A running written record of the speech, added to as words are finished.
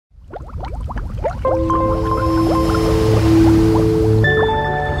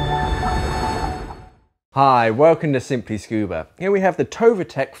Hi, welcome to Simply Scuba. Here we have the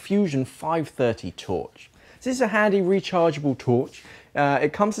Tovatec Fusion 530 torch. This is a handy rechargeable torch.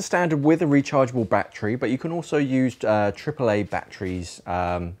 It comes as standard with a rechargeable battery, but you can also use AAA batteries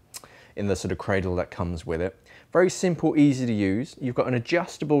in the sort of cradle that comes with it. Very simple, easy to use. You've got an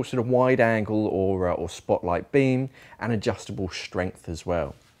adjustable sort of wide angle or spotlight beam and adjustable strength as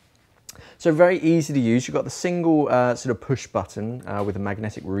well. So very easy to use. You've got the single sort of push button with a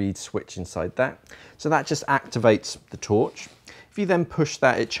magnetic reed switch inside that. So that just activates the torch. If you then push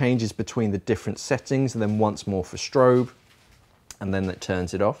that, it changes between the different settings, and then once more for strobe, and then it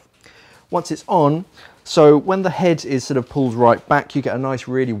turns it off. Once it's on, so when the head is sort of pulled right back, you get a nice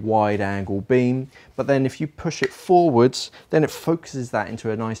really wide angle beam, but then if you push it forwards, then it focuses that into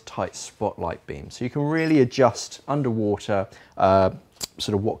a nice tight spotlight beam. So you can really adjust underwater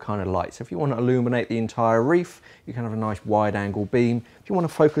sort of what kind of light. So if you want to illuminate the entire reef, you can have a nice wide angle beam. If you want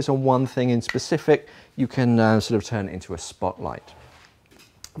to focus on one thing in specific, you can sort of turn it into a spotlight.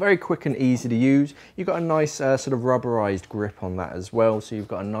 Very quick and easy to use. You've got a nice sort of rubberized grip on that as well, so you've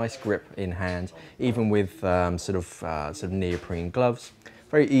got a nice grip in hand, even with sort of neoprene gloves.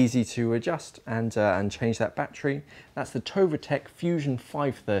 Very easy to adjust and change that battery. That's the Tovatec Fusion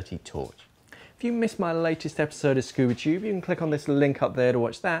 530 torch. If you missed my latest episode of Scuba Tube, you can click on this link up there to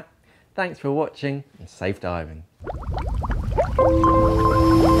watch that. Thanks for watching and safe diving.